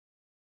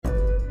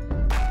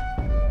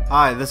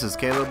Hi, this is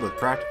Caleb with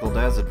Practical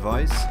Daz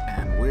Advice,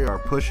 and we are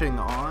pushing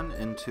on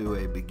into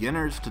a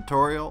beginner's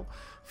tutorial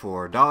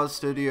for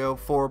Daz3D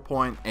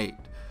 4.8,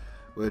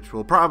 which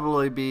will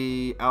probably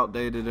be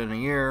outdated in a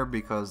year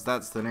because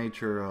that's the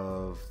nature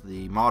of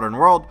the modern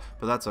world,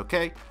 but that's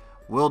okay.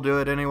 We'll do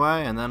it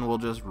anyway, and then we'll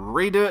just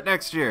redo it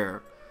next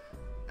year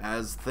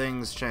as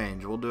things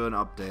change. We'll do an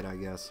update, I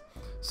guess.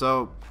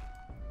 So,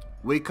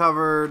 we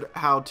covered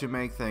how to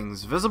make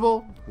things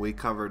visible, we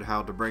covered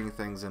how to bring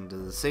things into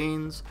the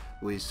scenes,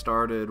 we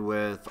started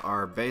with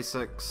our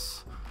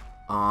basics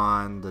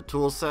on the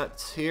tool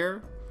sets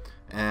here,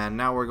 and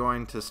now we're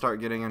going to start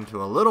getting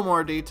into a little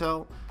more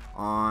detail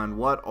on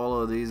what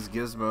all of these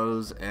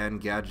gizmos and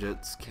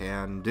gadgets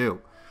can do.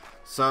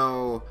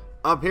 So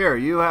up here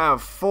you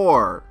have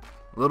 4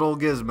 little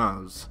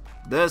gizmos.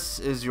 This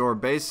is your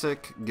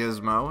basic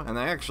gizmo, and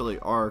they actually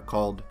are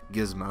called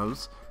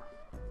gizmos.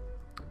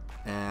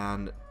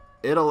 And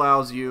it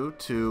allows you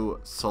to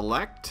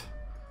select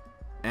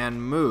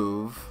and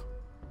move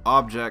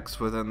objects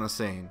within the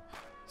scene.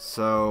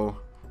 So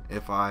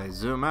if I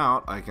zoom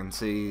out, I can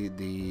see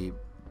the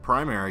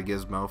primary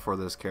gizmo for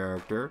this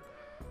character,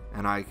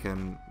 and I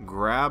can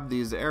grab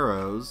these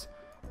arrows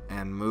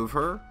and move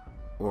her,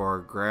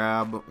 or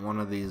grab one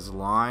of these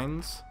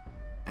lines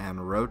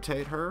and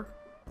rotate her.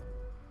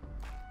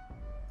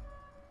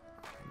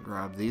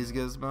 Grab these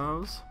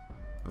gizmos,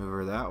 move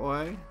her that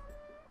way,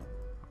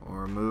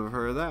 or move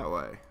her that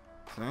way.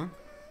 See?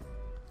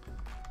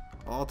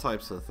 All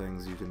types of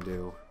things you can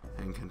do.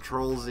 And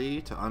Control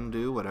Z to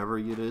undo whatever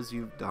it is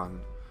you've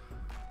done.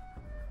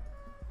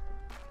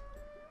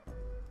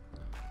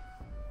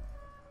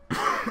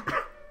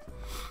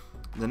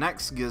 The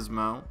next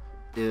gizmo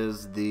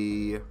is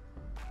the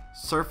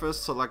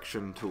surface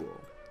selection tool.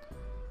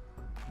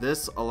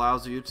 This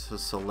allows you to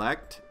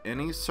select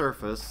any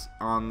surface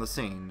on the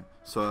scene.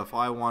 So if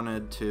I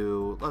wanted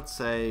to, let's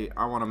say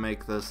I want to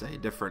make this a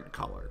different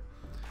color.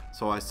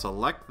 So I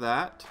select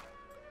that,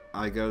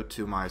 I go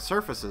to my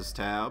surfaces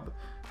tab,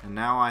 and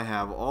now I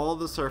have all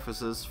the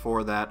surfaces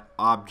for that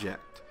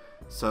object.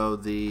 So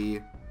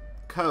the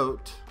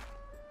coat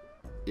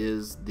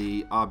is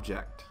the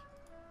object.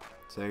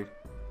 See?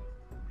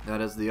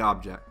 That is the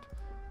object.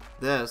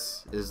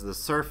 This is the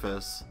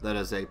surface that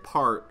is a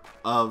part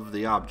of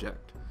the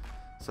object.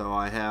 So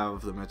I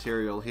have the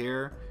material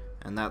here,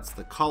 and that's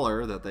the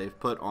color that they've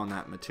put on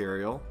that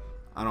material.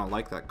 I don't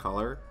like that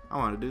color. I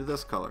want to do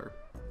this color.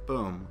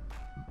 Boom.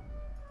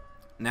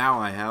 Now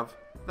I have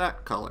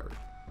that color.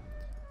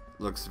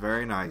 Looks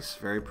very nice,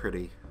 very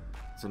pretty.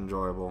 It's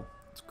enjoyable.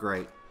 It's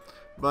great.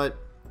 But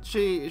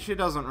she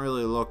doesn't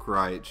really look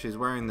right. She's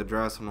wearing the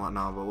dress and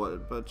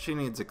whatnot, but she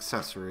needs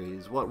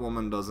accessories. What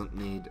woman doesn't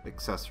need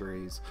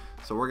accessories?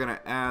 So we're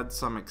gonna add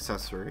some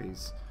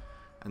accessories,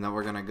 and then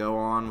we're gonna go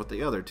on with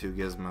the other 2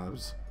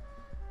 gizmos.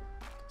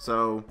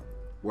 So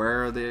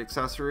where are the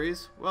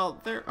accessories?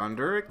 Well, they're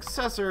under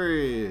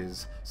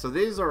accessories. So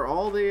these are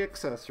all the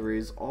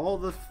accessories, all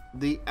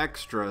the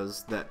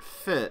extras that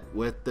fit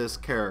with this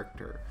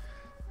character.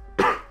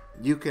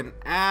 You can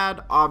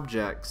add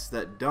objects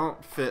that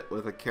don't fit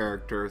with a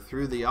character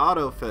through the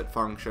auto fit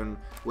function,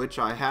 which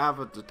I have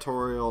a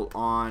tutorial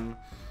on.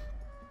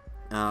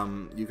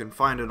 You can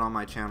find it on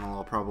my channel.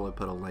 I'll probably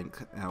put a link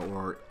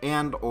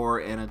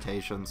or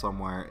annotation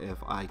somewhere if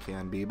I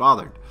can be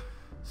bothered.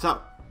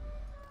 So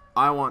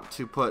I want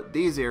to put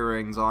these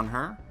earrings on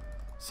her,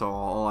 so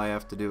all I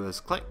have to do is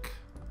click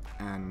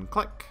and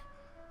click,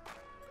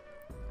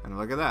 and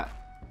look at that,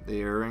 the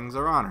earrings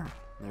are on her.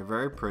 They're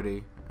very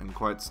pretty and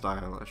quite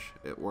stylish.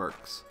 It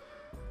works.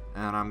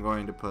 And I'm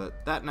going to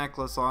put that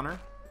necklace on her,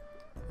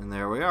 and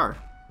there we are.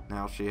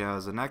 Now she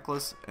has a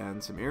necklace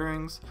and some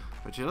earrings,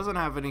 but she doesn't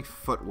have any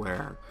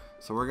footwear,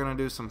 so we're gonna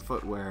do some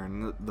footwear.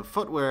 And the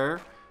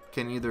footwear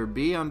can either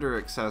be under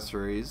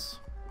accessories,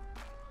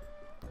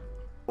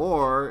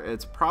 or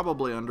it's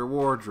probably under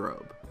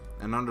wardrobe.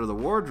 And under the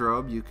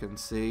wardrobe you can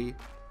see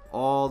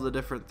all the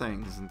different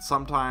things, and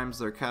sometimes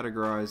they're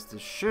categorized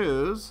as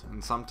shoes,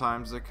 and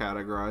sometimes they're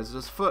categorized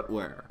as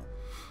footwear.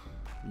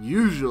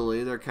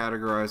 Usually they're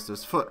categorized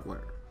as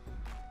footwear.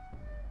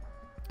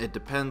 It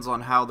depends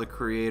on how the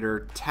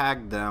creator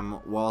tagged them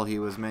while he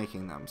was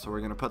making them. So we're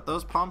going to put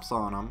those pumps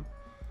on them,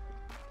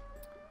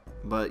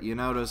 but you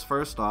notice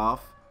first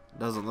off,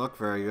 doesn't look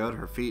very good.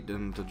 Her feet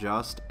didn't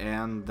adjust,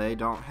 and they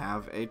don't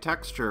have a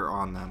texture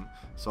on them.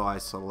 So I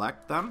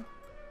select them,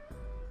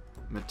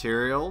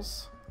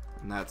 materials,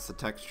 and that's the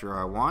texture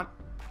I want,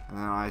 and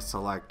then I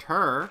select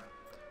her,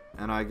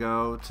 and I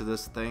go to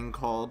this thing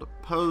called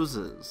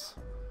poses,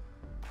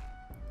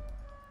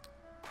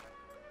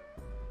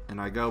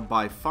 and I go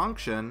by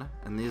function,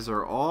 and these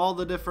are all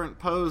the different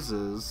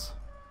poses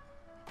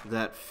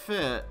that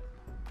fit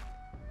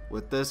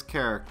with this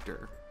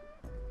character,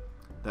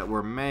 that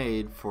were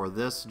made for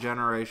this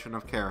generation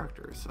of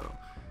characters. So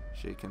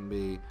she can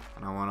be,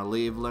 and I want to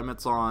leave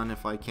limits on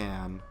if I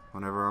can.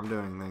 Whenever I'm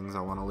doing things,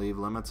 I want to leave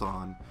limits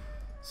on,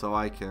 so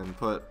I can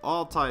put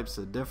all types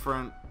of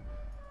different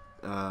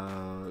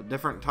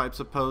types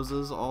of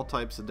poses, all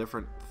types of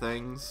different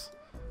things.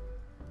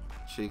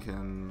 She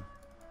can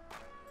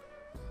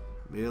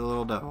Be a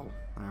little devil.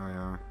 There we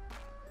are.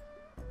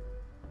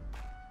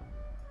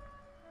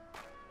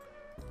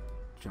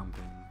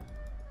 Jumping.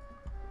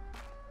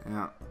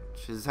 Yeah,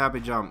 she's happy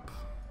jump.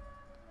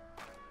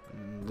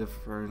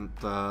 Different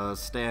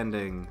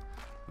standing.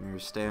 Your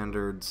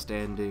standard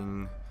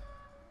standing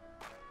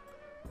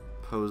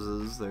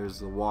poses. There's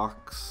the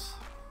walks.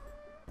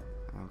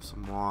 I have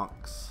some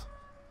walks.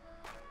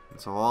 And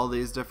so all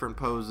these different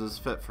poses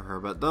fit for her,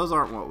 but those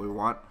aren't what we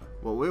want.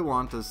 What we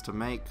want is to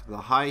make the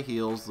high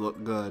heels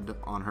look good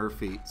on her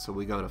feet. So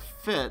we go to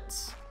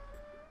fits,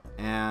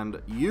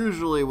 and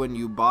usually when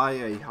you buy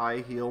a high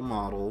heel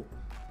model,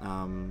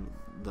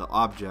 the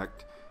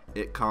object,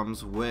 it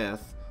comes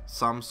with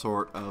some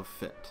sort of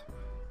fit,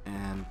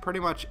 and pretty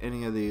much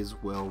any of these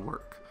will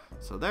work.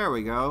 So there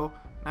we go.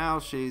 Now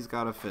she's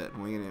got a fit.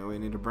 We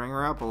need to bring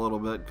her up a little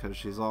bit because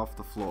she's off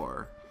the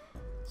floor.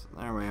 So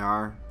there we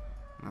are.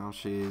 Now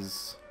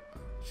she's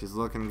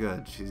looking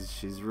good.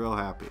 She's real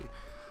happy,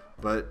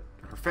 but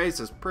her face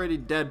is pretty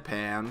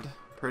deadpanned,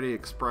 pretty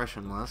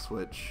expressionless,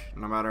 which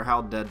no matter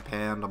how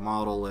deadpanned a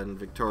model in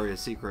Victoria's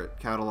Secret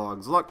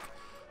catalogs look,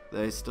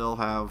 they still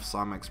have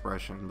some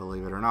expression,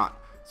 believe it or not.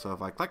 So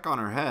if I click on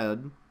her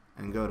head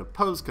and go to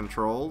pose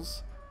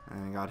controls,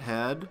 and I got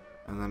head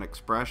and then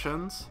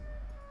expressions,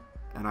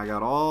 and I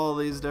got all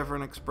these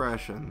different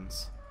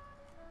expressions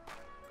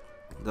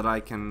that I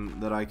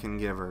can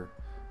give her.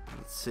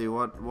 Let's see,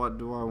 what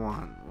do I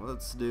want?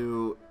 Let's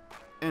do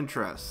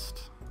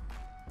interest.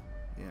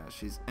 Yeah,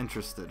 she's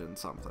interested in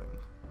something.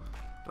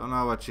 Don't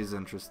know what she's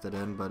interested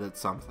in, but it's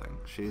something.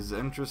 She's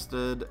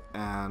interested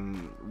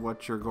in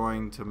what you're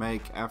going to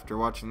make after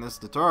watching this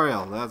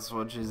tutorial. That's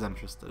what she's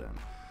interested in.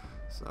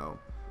 So,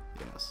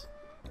 yes.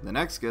 The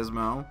next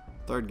gizmo,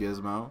 third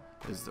gizmo,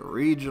 is the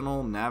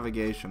regional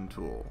navigation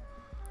tool.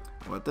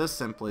 What this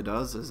simply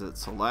does is it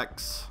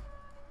selects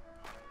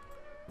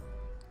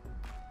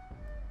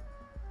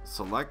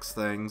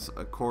things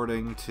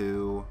according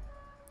to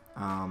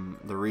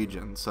the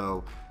region.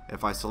 So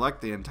if I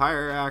select the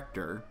entire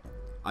actor,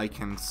 I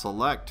can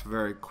select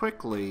very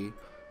quickly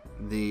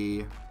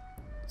the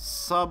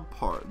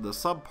subparts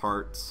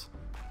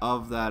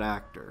of that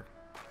actor.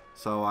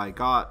 So I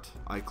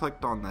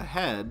clicked on the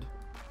head,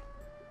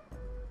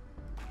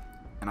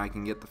 and I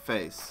can get the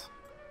face,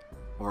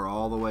 or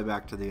all the way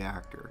back to the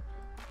actor.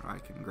 Or I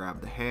can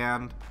grab the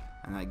hand,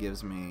 and that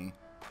gives me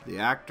the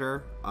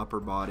actor, upper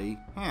body,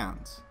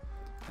 hands.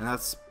 And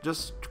that's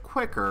just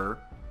quicker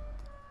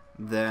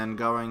than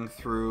going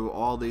through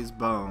all these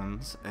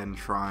bones and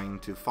trying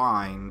to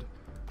find,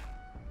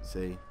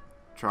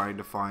 trying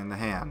to find the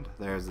hand.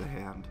 There's the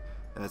hand.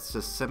 That's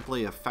just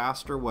simply a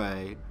faster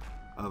way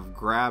of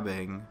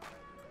grabbing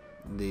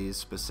these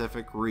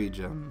specific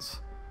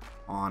regions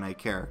on a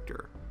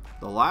character.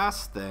 The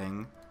last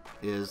thing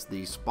is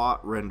the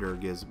spot render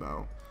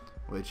gizmo,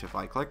 which if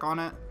I click on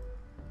it,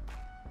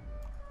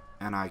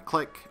 and I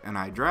click and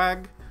I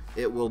drag,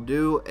 it will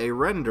do a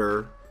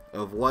render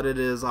of what it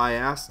is I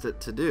asked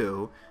it to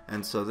do,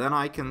 and so then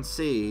I can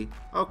see,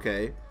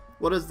 okay,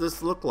 what does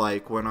this look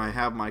like when I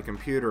have my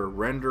computer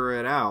render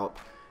it out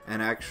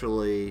and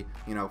actually,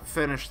 you know,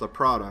 finish the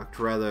product,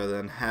 rather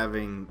than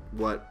having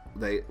what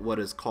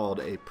is called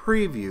a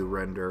preview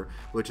render,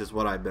 which is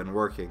what I've been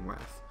working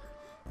with.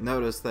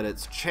 Notice that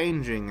it's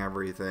changing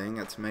everything.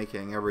 It's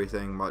making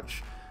everything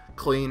much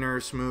cleaner,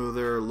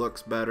 smoother,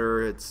 looks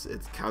better. It's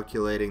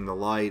calculating the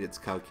light, it's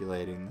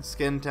calculating the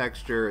skin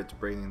texture, it's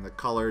bringing the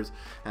colors,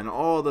 and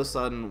all of a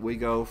sudden we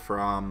go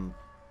from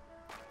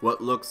what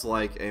looks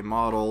like a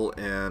model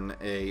in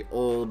a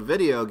old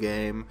video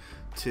game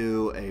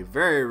to a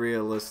very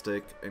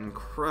realistic,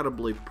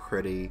 incredibly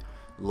pretty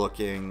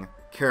looking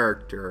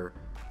character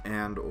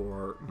and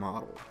or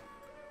model.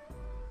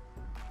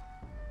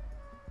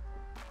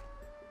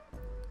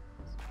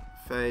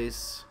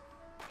 Face,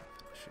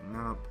 finishing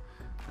up.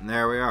 And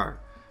there we are.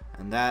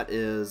 And that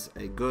is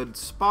a good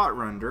spot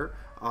render.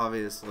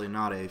 Obviously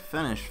not a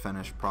finished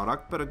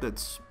product, but a good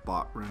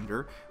spot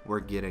render.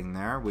 We're getting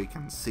there. We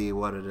can see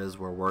what it is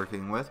we're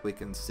working with. We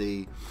can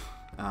see,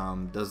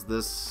 does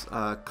this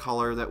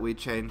color that we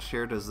changed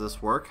here, does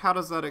this work? How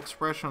does that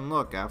expression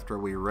look after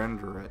we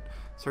render it?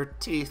 Is her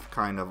teeth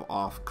kind of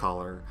off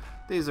color?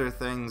 These are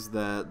things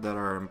that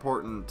are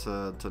important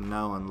to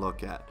know and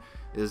look at.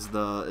 Is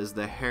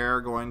the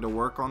hair going to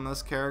work on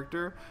this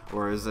character,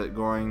 or is it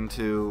going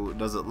to,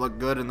 does it look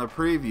good in the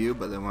preview,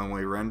 but then when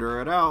we render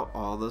it out,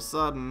 all of a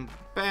sudden,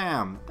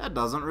 bam, that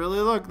doesn't really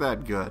look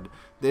that good.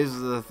 These are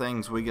the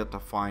things we get to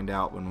find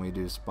out when we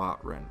do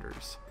spot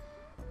renders.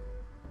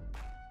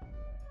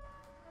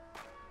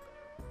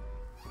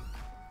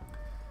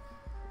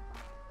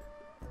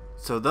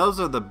 So those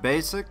are the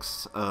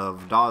basics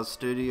of Daz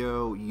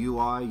Studio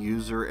UI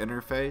user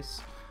interface.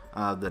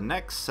 The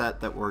next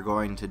set that we're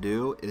going to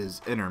do is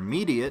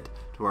intermediate,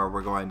 to where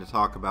we're going to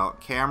talk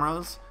about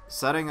cameras,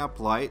 setting up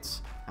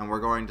lights, and we're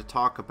going to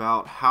talk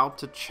about how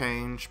to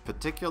change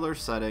particular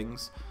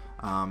settings,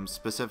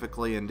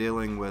 specifically in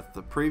dealing with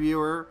the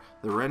previewer,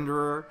 the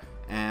renderer,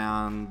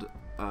 and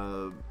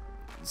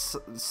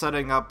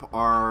setting up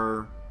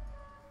our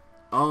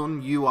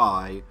own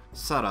UI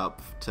set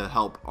up to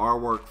help our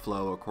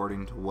workflow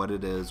according to what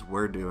it is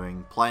we're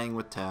doing, playing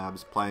with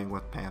tabs, playing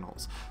with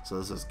panels. So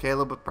this is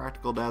Caleb with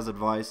Practical Daz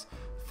Advice.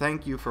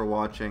 Thank you for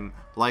watching.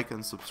 Like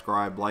and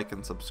subscribe,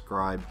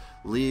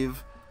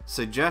 Leave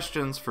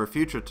suggestions for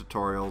future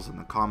tutorials in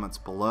the comments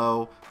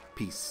below.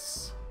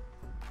 Peace.